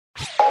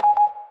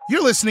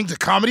You're listening to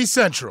Comedy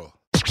Central.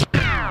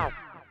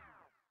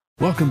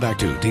 Welcome back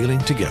to Dealing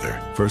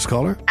Together. First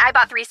caller? I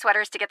bought 3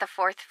 sweaters to get the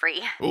 4th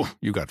free. Oh,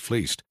 you got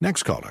fleeced.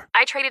 Next caller?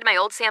 I traded my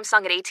old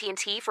Samsung at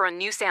AT&T for a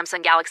new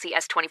Samsung Galaxy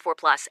S24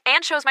 Plus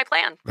and shows my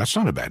plan. That's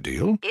not a bad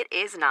deal. It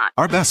is not.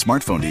 Our best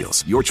smartphone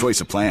deals. Your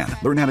choice of plan.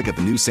 Learn how to get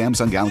the new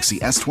Samsung Galaxy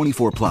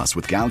S24 Plus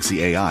with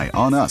Galaxy AI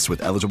on us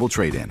with eligible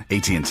trade-in.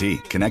 AT&T.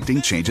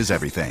 Connecting changes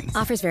everything.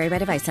 Offers vary by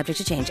device. Subject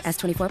to change.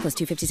 S24 plus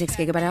 256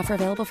 gigabyte offer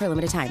available for a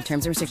limited time.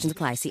 Terms and restrictions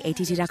apply. See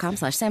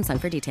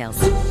att.com/Samsung for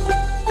details.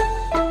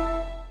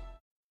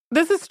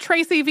 This is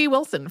Tracy V.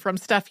 Wilson from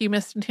Stuff You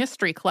Missed in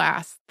History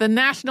class. The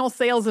national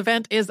sales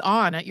event is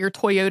on at your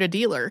Toyota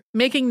dealer,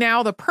 making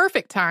now the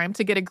perfect time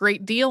to get a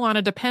great deal on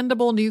a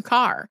dependable new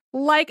car.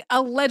 Like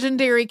a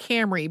legendary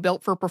Camry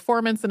built for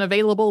performance and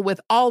available with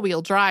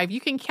all-wheel drive,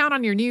 you can count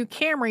on your new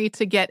Camry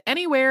to get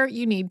anywhere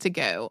you need to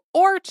go.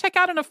 Or check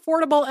out an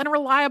affordable and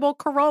reliable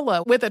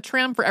Corolla with a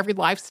trim for every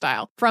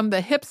lifestyle. From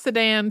the hip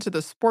sedan to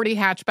the sporty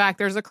hatchback,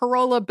 there's a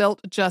Corolla built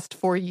just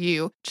for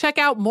you. Check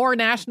out more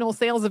national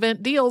sales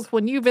event deals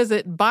when you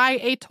visit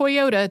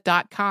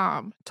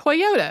buyatoyota.com.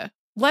 Toyota,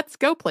 let's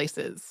go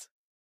places.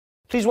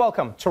 Please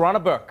welcome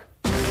Tarana Burke.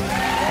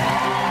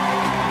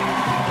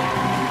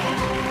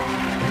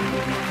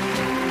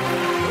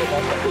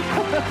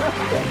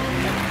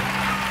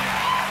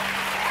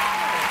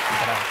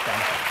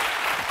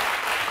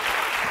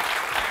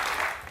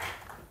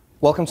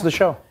 Welcome to the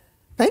show.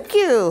 Thank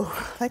you.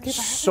 Thank you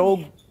for having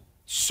me.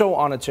 So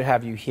honored to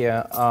have you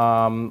here.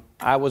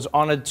 I was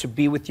honored to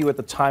be with you at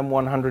the Time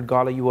 100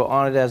 Gala. You were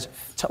honored as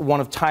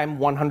one of Time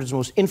 100's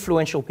most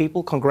influential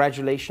people.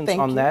 Congratulations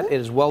on that. It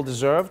is well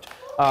deserved.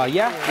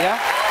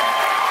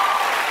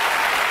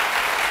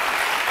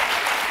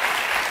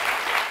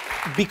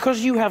 Because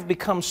you have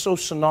become so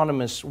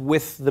synonymous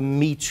with the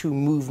Me Too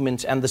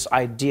movement and this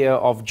idea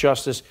of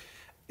justice,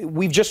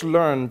 we've just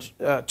learned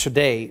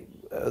today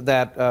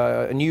that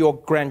a New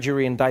York grand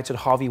jury indicted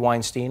Harvey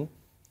Weinstein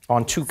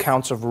on 2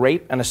 counts of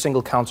rape and a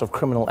single count of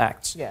criminal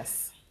acts.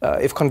 Yes.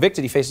 If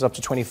convicted, he faces up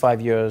to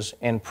 25 years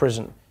in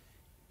prison.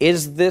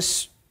 Is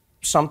this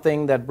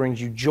something that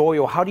brings you joy,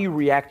 or how do you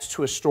react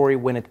to a story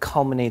when it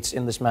culminates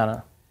in this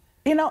manner?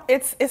 You know,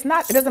 it's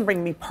not, it doesn't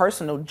bring me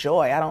personal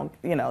joy. I don't,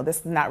 this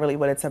is not really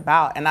what it's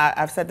about. And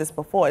I've said this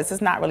before, this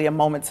is not really a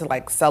moment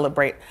to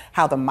celebrate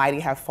how the mighty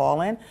have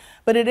fallen,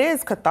 but it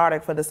is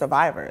cathartic for the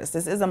survivors.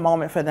 This is a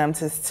moment for them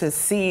to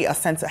see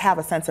have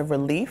a sense of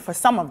relief for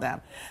some of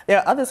them. There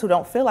are others who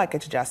don't feel like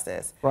it's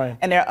justice. Right.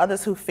 And there are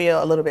others who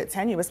feel a little bit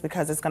tenuous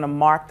because it's going to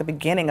mark the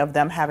beginning of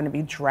them having to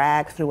be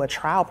dragged through a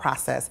trial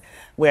process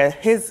where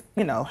his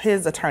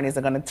attorneys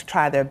are going to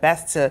try their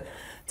best to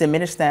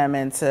diminish them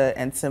and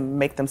to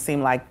make them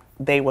seem like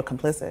they were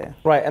complicit.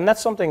 Right, and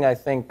that's something I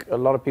think a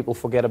lot of people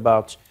forget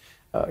about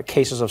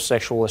cases of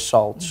sexual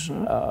assault,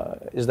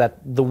 is that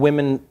the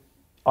women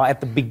are at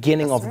the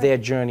beginning of their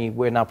journey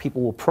where now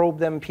people will probe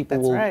them, people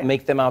will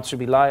make them out to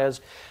be liars.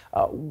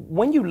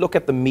 When you look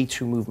at the Me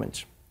Too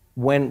movement,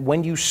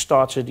 when you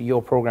started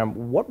your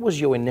program, what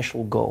was your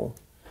initial goal?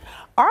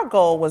 Our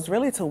goal was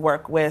really to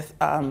work with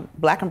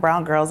Black and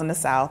brown girls in the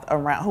South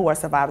who are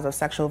survivors of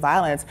sexual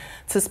violence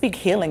to speak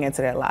healing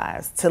into their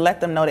lives, to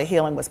let them know that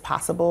healing was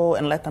possible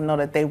and let them know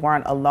that they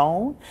weren't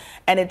alone.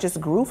 And it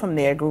just grew from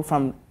there, grew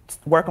from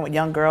working with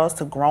young girls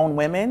to grown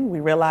women. We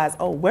realized,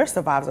 we're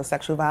survivors of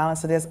sexual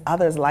violence, so there's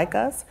others like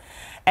us.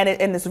 And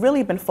it's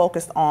really been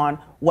focused on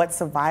what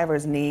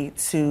survivors need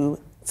to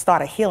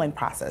start a healing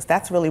process.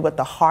 That's really what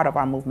the heart of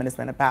our movement has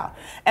been about.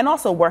 And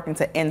also working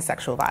to end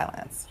sexual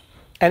violence.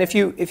 And if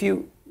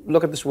you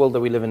look at this world that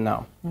we live in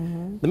now,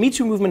 the Me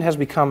Too movement has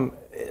become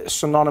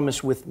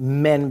synonymous with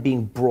men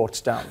being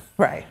brought down.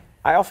 Right.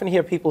 I often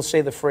hear people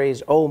say the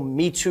phrase,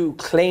 Me Too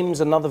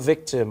claims another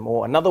victim,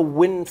 or another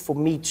win for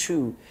Me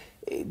Too.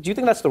 Do you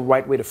think that's the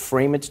right way to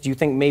frame it? Do you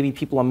think maybe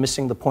people are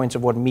missing the point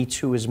of what Me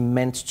Too is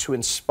meant to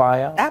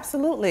inspire?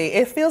 Absolutely.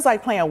 It feels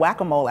like playing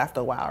whack-a-mole after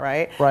a while,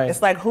 right? Right.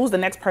 It's like, who's the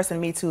next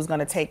person Me Too is going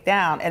to take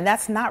down? And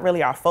that's not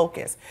really our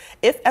focus.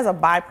 If, as a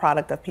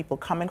byproduct of people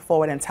coming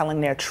forward and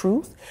telling their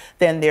truth,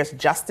 then there's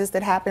justice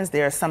that happens,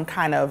 there's some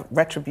kind of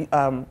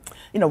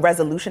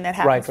resolution that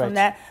happens from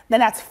that, then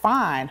that's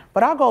fine.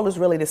 But our goal is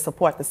really to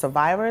support the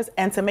survivors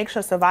and to make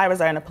sure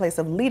survivors are in a place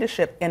of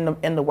leadership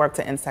in the work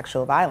to end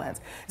sexual violence.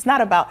 It's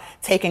not about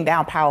taking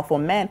down powerful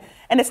men,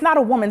 and it's not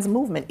a woman's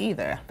movement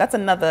either. That's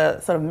another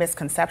sort of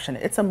misconception.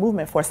 It's a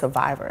movement for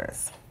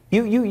survivors.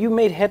 You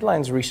made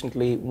headlines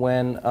recently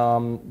when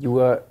you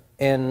were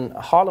in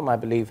Harlem, I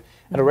believe,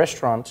 at a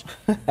restaurant,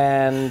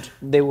 and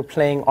they were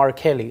playing R.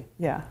 Kelly.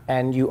 Yeah.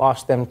 And you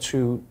asked them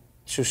to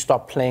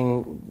stop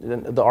playing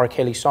the R.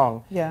 Kelly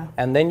song. Yeah.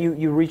 And then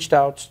you reached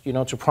out,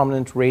 to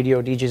prominent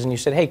radio DJs, and you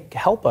said, hey,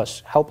 help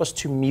us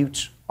to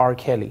mute R.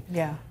 Kelly.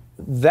 Yeah.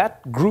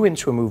 That grew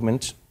into a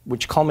movement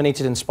which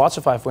culminated in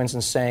Spotify, for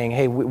instance, saying,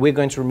 hey, we're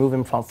going to remove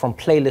him from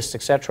playlists,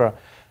 etc.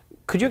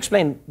 Could you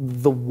explain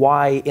the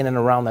why in and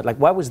around that? Like,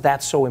 why was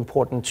that so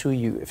important to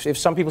you? If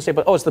some people say,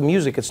 but it's the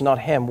music, it's not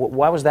him.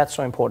 Why was that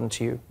so important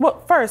to you?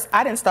 Well, first,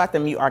 I didn't start the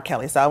Mute R.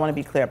 Kelly, so I want to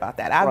be clear about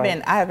that.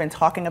 I have been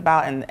talking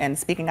about and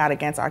speaking out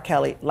against R.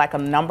 Kelly like a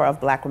number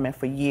of black women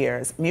for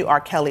years. Mute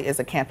R. Kelly is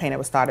a campaign that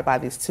was started by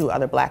these two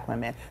other black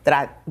women that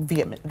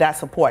I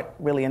support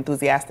really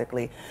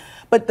enthusiastically.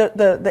 But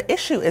the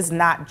issue is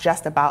not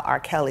just about R.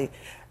 Kelly.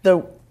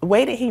 The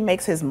way that he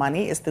makes his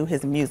money is through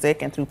his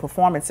music and through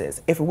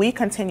performances. If we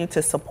continue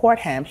to support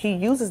him, he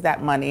uses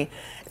that money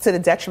to the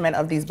detriment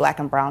of these black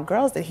and brown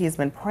girls that he's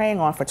been preying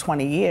on for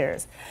 20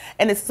 years.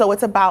 And it's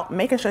about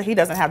making sure he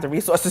doesn't have the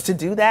resources to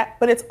do that,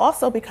 but it's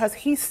also because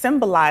he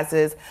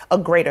symbolizes a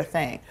greater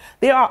thing.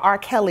 There are R.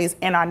 Kellys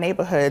in our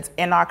neighborhoods,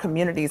 in our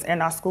communities, in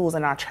our schools,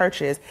 in our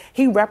churches.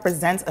 He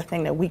represents a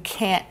thing that we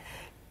can't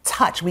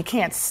touch, we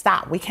can't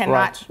stop. We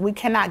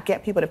cannot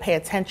get people to pay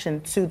attention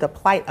to the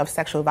plight of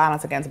sexual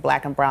violence against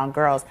black and brown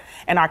girls.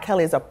 And R.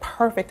 Kelly is a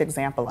perfect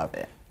example of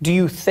it. Do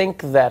you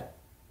think that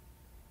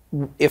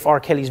if R.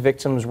 Kelly's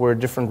victims were a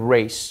different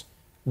race,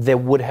 there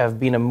would have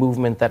been a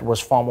movement that was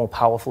far more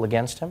powerful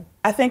against him?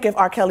 I think if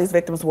R. Kelly's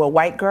victims were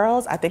white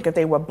girls, I think if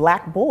they were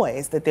black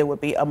boys, that there would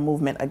be a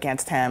movement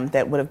against him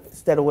that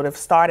would have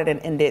started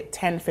and ended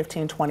 10,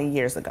 15, 20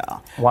 years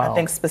ago. Wow. I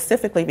think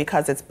specifically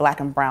because it's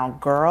black and brown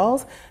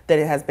girls that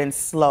it has been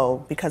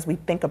slow because we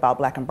think about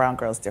black and brown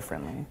girls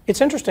differently. It's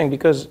interesting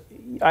because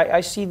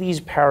I see these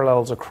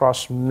parallels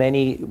across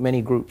many,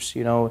 many groups,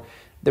 you know.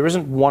 There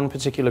isn't one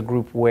particular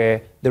group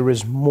where there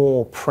is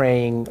more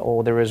preying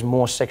or there is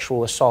more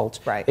sexual assault.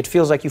 Right. It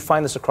feels like you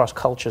find this across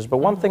cultures. But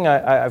one thing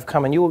I've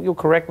come, and you'll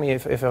correct me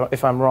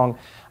if I'm wrong,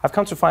 I've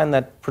come to find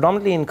that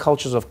predominantly in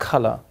cultures of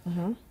color,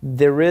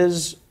 there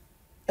is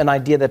an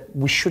idea that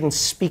we shouldn't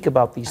speak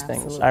about these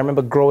things. I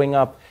remember growing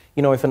up,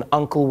 you know, if an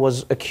uncle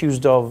was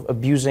accused of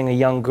abusing a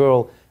young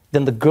girl,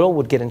 then the girl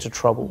would get into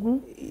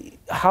trouble.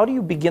 How do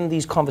you begin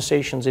these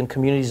conversations in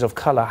communities of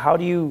color? How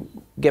do you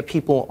get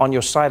people on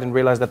your side and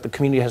realize that the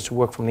community has to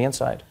work from the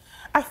inside?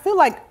 I feel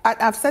like,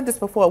 I've said this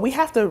before, we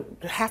have to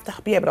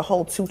be able to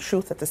hold two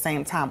truths at the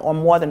same time, or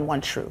more than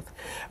one truth,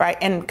 right?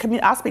 And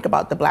I'll speak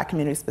about the black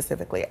community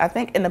specifically. I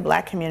think in the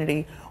black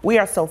community, we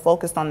are so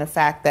focused on the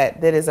fact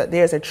that there's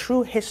a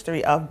true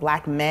history of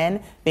black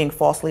men being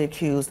falsely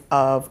accused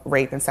of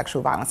rape and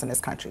sexual violence in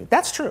this country.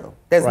 That's true.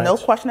 There's no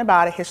question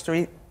about it.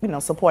 History,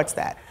 supports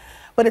that.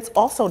 But it's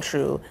also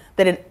true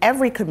that in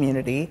every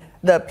community,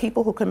 the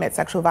people who commit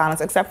sexual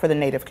violence, except for the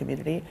Native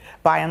community,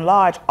 by and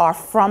large, are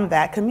from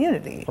that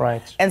community.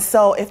 Right. And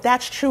so if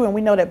that's true, and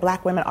we know that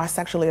black women are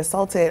sexually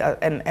assaulted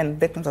and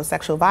victims of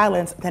sexual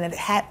violence, then it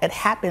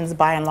happens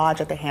by and large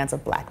at the hands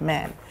of black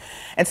men.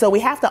 And so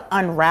we have to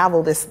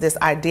unravel this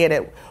idea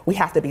that we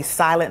have to be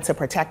silent to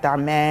protect our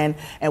men,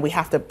 and we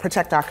have to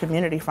protect our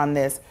community from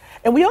this.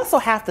 And we also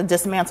have to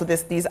dismantle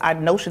these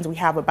notions we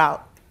have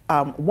about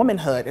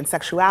womanhood and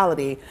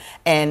sexuality,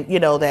 and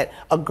that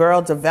a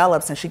girl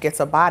develops and she gets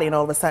a body, and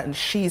all of a sudden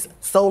she's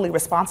solely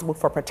responsible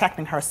for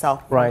protecting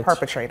herself from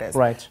perpetrators.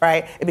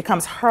 Right. It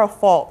becomes her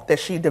fault that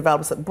she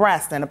develops a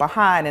breast and a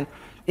behind, and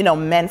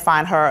men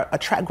find her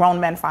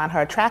grown men find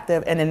her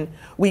attractive, and then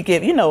we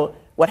give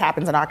what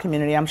happens in our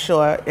community. I'm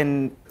sure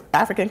in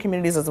African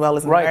communities as well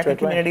as in American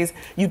communities,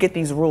 you get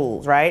these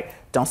rules, right?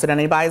 Don't sit on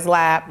anybody's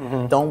lap.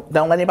 Don't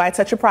let anybody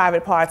touch your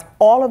private parts.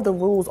 All of the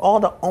rules, all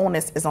the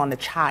onus is on the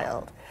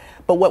child.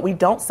 But what we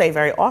don't say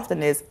very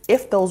often is,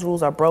 if those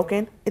rules are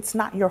broken, it's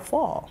not your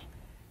fault.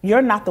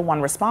 You're not the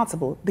one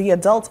responsible. The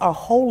adults are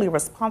wholly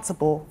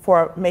responsible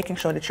for making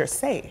sure that you're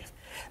safe.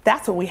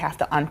 That's what we have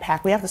to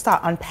unpack. We have to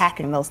start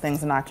unpacking those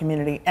things in our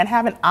community and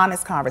having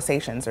honest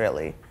conversations,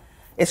 really.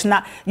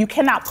 You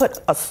cannot put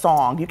a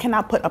song, you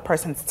cannot put a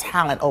person's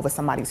talent over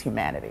somebody's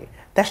humanity.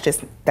 That's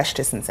just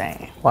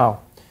insane. Wow.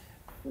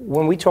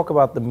 When we talk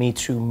about the Me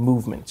Too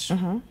movement,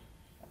 I'm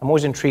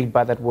always intrigued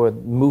by that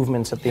word,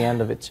 movements at the end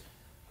of it.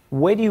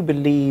 Where do you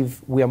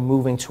believe we are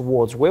moving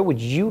towards? Where would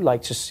you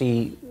like to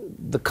see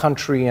the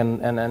country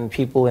and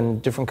people in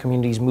different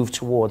communities move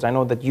towards? I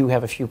know that you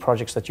have a few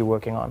projects that you're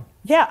working on.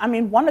 Yeah, I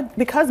mean,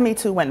 because Me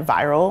Too went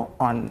viral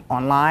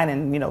online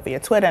and via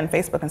Twitter and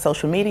Facebook and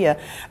social media,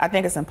 I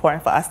think it's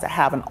important for us to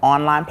have an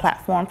online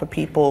platform for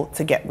people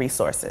to get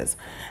resources.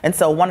 And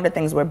so one of the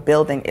things we're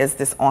building is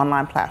this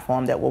online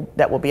platform that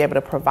will be able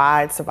to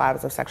provide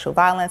survivors of sexual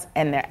violence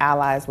and their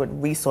allies with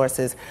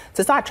resources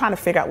to start trying to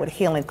figure out what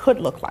healing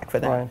could look like for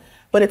them. Right.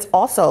 But it's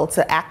also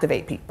to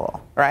activate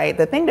people, right?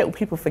 The thing that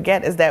people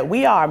forget is that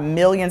we are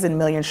millions and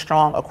millions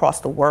strong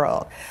across the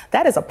world.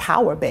 That is a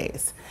power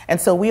base.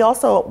 And so we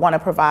also want to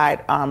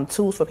provide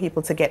tools for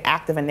people to get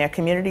active in their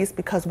communities,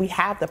 because we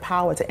have the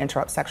power to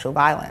interrupt sexual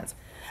violence.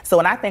 So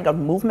when I think of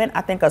movement,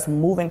 I think us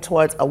moving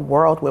towards a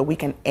world where we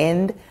can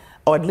end,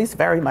 or at least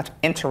very much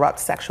interrupt,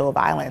 sexual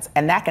violence.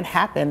 And that can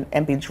happen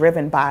and be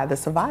driven by the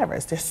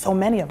survivors. There's so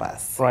many of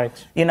us. Right.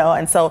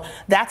 And so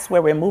that's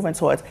where we're moving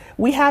towards.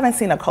 We haven't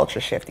seen a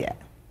culture shift yet.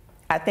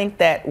 I think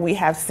that we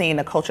have seen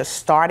a culture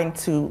starting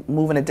to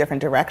move in a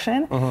different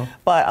direction,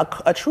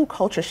 but a true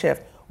culture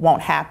shift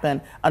won't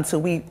happen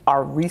until we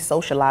are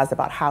re-socialized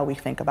about how we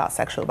think about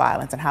sexual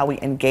violence and how we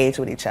engage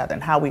with each other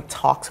and how we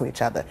talk to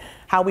each other,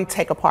 how we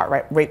take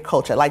apart rape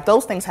culture. Like,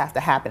 those things have to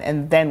happen,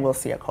 and then we'll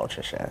see a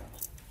culture shift.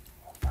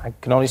 I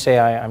can only say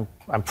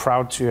I'm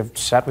proud to have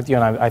sat with you,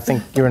 and I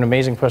think you're an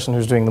amazing person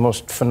who's doing the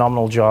most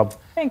phenomenal job.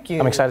 Thank you.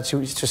 I'm excited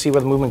to see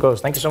where the movement goes.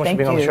 Thank you so much for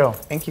being on the show.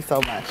 Thank you so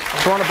much.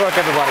 Tarana, Burke,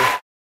 everybody.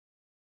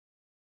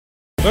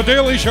 The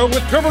Daily Show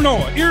with Trevor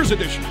Noah, Ears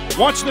Edition.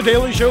 Watch The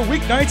Daily Show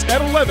weeknights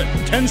at 11,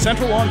 10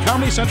 Central on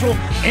Comedy Central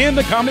and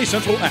the Comedy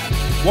Central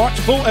app. Watch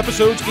full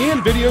episodes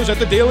and videos at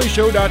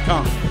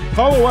thedailyshow.com.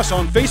 Follow us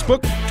on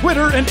Facebook,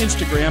 Twitter, and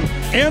Instagram,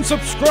 and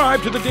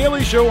subscribe to The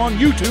Daily Show on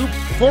YouTube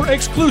for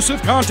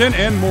exclusive content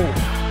and more.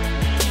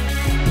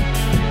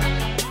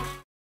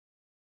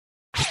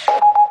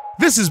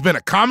 This has been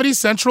a Comedy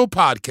Central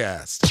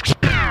podcast.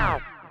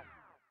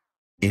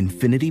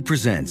 Infiniti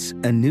presents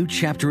a new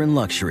chapter in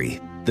luxury,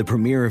 the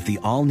premiere of the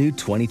all-new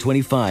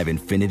 2025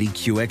 Infiniti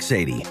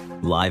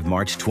QX80, live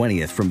March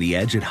 20th from the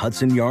Edge at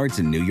Hudson Yards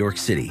in New York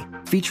City,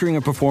 featuring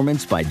a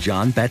performance by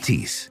John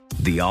Batiste.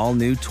 The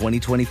all-new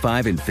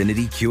 2025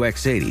 Infiniti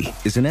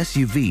QX80 is an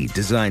SUV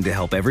designed to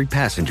help every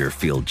passenger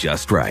feel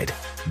just right.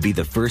 Be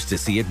the first to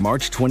see it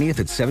March 20th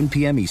at 7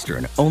 p.m.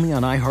 Eastern, only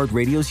on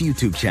iHeartRadio's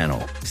YouTube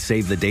channel.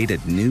 Save the date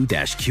at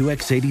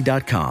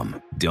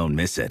new-QX80.com. Don't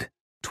miss it.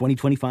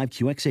 2025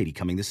 QX80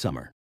 coming this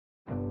summer.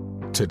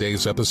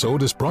 Today's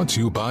episode is brought to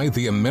you by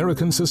the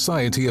American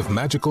Society of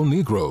Magical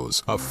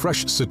Negroes, a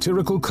fresh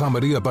satirical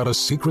comedy about a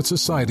secret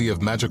society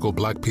of magical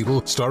black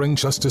people starring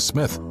Justice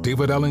Smith,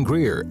 David Allen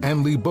Greer,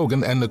 Ann Lee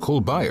Bogan, and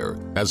Nicole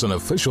Byer. As an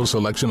official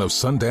selection of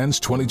Sundance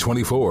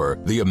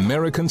 2024, the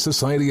American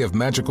Society of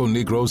Magical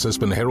Negroes has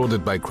been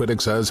heralded by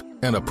critics as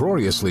an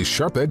uproariously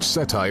sharp-edged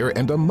satire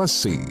and a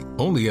must-see.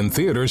 Only in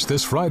theaters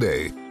this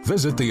Friday.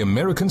 Visit the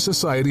American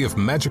Society of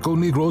Magical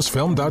Negroes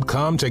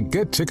film.com to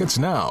get tickets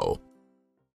now.